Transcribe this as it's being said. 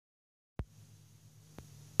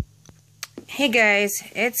Hey guys,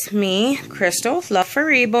 it's me, Crystal, Love for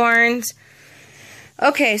Reborns.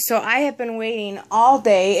 Okay, so I have been waiting all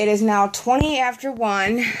day. It is now 20 after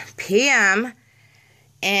 1 p.m.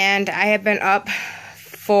 and I have been up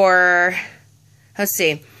for,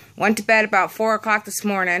 went to bed about 4 o'clock this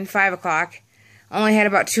morning, 5 o'clock. Only had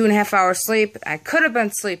about 2.5 hours sleep. I could have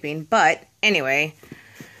been sleeping, but anyway.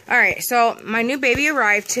 Alright, so my new baby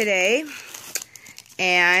arrived today,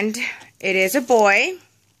 and it is a boy.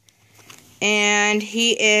 And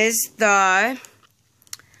he is the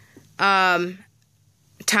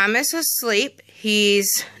Thomas Asleep.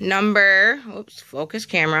 He's number, focus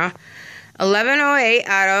camera, 1108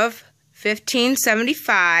 out of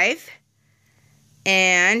 1575.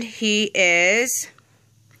 And he is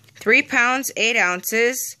 3 pounds, 8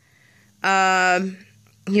 ounces.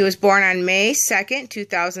 He was born on May 2nd,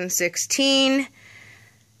 2016.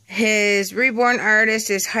 His reborn artist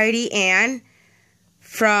is Heidi Ann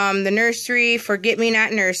from the nursery, Forget Me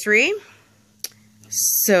Not Nursery.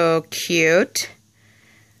 So cute.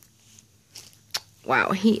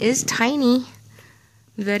 Wow, he is tiny.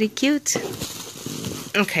 Very cute.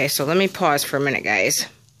 Okay, so let me pause for a minute, guys.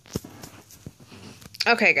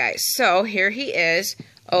 Okay, guys, so here he is.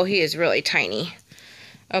 Oh, he is really tiny.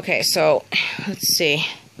 Okay, so let's see.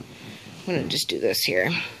 I'm going to just do this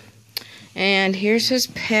here. And here's his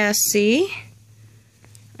passy.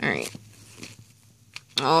 Alright.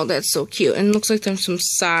 Oh, that's so cute. And it looks like there's some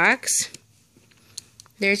socks.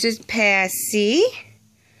 There's his passy.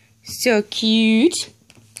 So cute.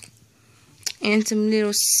 And some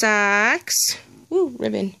little socks. Woo,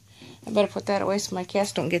 ribbon. I better put that away so my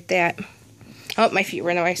cats don't get that. Oh, my feet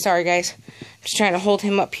ran away. Sorry, guys. I'm just trying to hold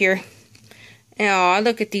him up here. Aw,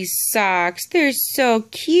 look at these socks. They're so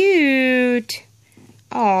cute.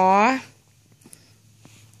 Aw.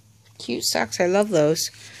 Cute socks. I love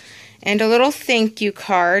those. And a little thank you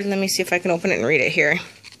card. Let me see if I can open it and read it here.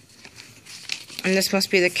 And this must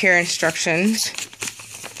be the care instructions.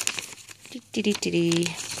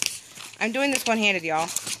 I'm doing this one-handed, y'all.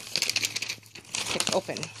 It's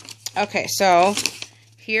open. Okay, so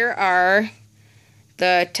here are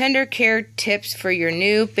the tender care tips for your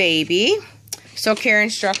new baby. So care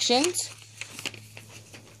instructions.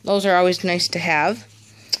 Those are always nice to have.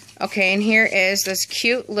 Okay, and here is this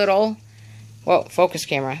cute little, well, focus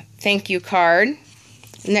camera, thank you card.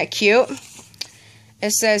 Isn't that cute?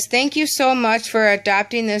 It says, thank you so much for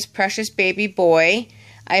adopting this precious baby boy.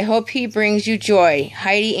 I hope he brings you joy.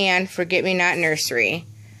 Heidi Ann, Forget Me Not Nursery.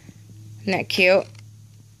 Isn't that cute?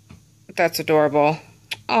 That's adorable.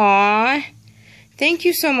 Aww. Thank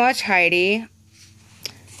you so much, Heidi.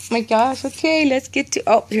 Oh my gosh, okay, let's get to,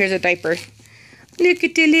 oh, here's a diaper. Look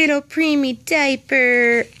at the little preemie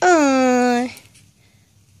diaper. Aww.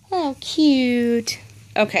 How cute.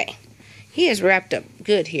 Okay. He is wrapped up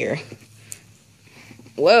good here.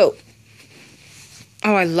 Whoa.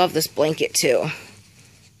 Oh, I love this blanket too.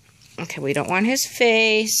 Okay, we don't want his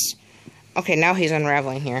face. Okay, now he's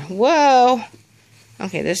unraveling here. Whoa.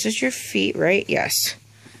 Okay, this is your feet, right? Yes.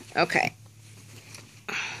 Okay.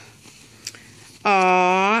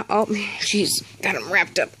 Aww. Oh, she's got him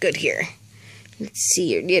wrapped up good here. Let's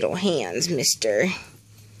see your little hands, mister.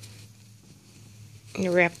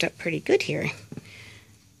 You're wrapped up pretty good here.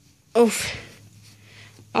 Oof.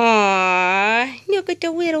 Aww. Look at the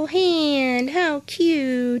little hand. How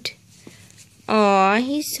cute. Aww,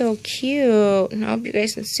 he's so cute. I hope you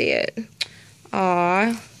guys can see it.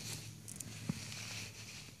 Aww.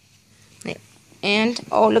 And,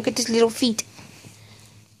 oh, look at his little feet.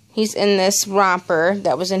 He's in this romper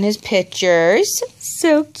that was in his pictures.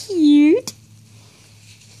 So cute.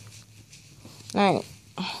 Alright.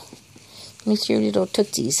 Let me see your little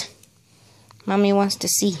tootsies. Mommy wants to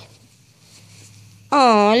see.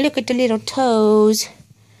 Oh, look at the little toes.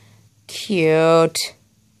 Cute.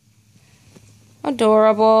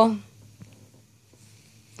 Adorable.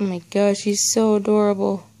 Oh my gosh, he's so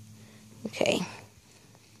adorable. Okay.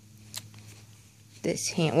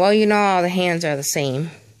 This hand. Well, you know all the hands are the same.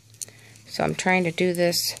 So I'm trying to do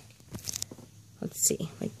this. Let's see,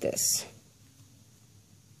 like this.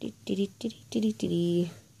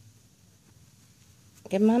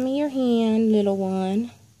 Give Mama your hand, little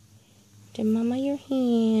one. Give Mama your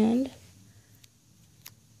hand.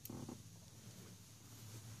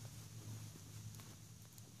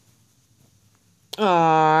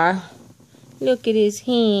 Aww. Look at his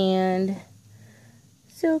hand.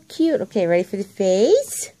 So cute. Okay, ready for the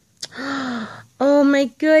face? Oh my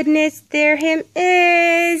goodness, there him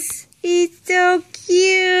is. He's so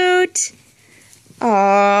cute.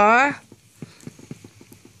 Aww.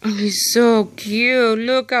 He's so cute.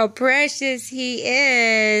 Look how precious he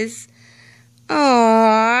is.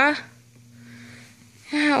 Aww.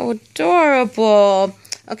 adorable.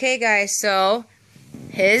 Okay, guys, so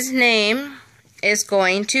his name is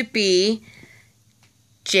going to be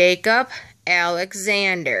Jacob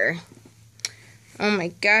Alexander. Oh my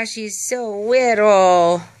gosh, he's so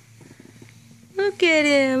little. Look at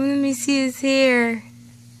him. Let me see his hair.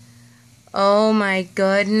 Oh my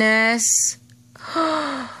goodness.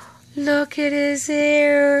 Look at his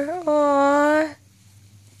hair. Aww.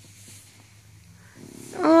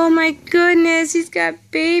 Oh my goodness, he's got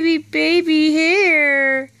baby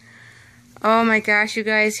hair. Oh my gosh, you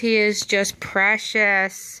guys, he is just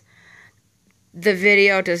precious. The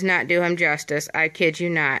video does not do him justice. I kid you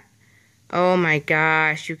not. Oh my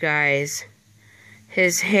gosh, you guys.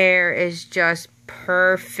 His hair is just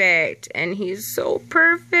perfect. And he's so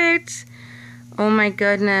perfect. Oh my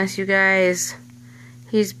goodness, you guys.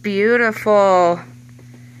 He's beautiful.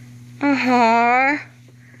 Aww.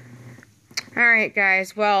 Alright,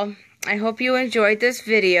 guys. Well, I hope you enjoyed this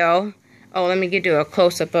video. Oh, let me do a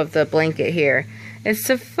close-up of the blanket here. It's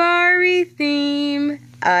safari theme.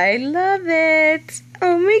 I love it.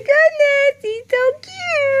 Oh my goodness, he's so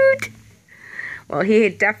cute. Well, he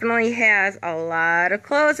definitely has a lot of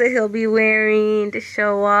clothes that he'll be wearing to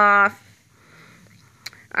show off.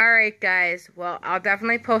 Alright, guys. Well, I'll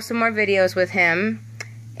definitely post some more videos with him.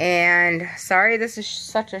 And sorry this is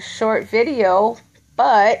such a short video,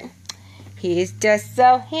 but he's just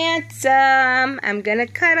so handsome. I'm gonna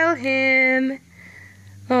cuddle him.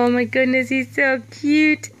 Oh my goodness, he's so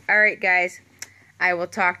cute. Alright, guys. I will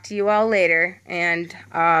talk to you all later. And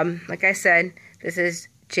like I said, this is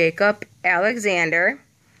Jacob Alexander.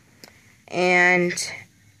 And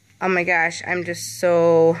oh my gosh, I'm just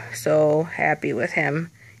so happy with him.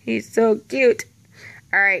 He's so cute.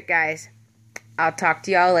 Alright, guys. I'll talk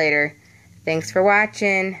to y'all later. Thanks for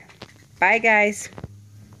watching. Bye, guys.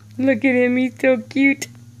 Look at him. He's so cute.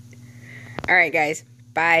 Alright, guys.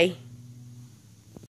 Bye.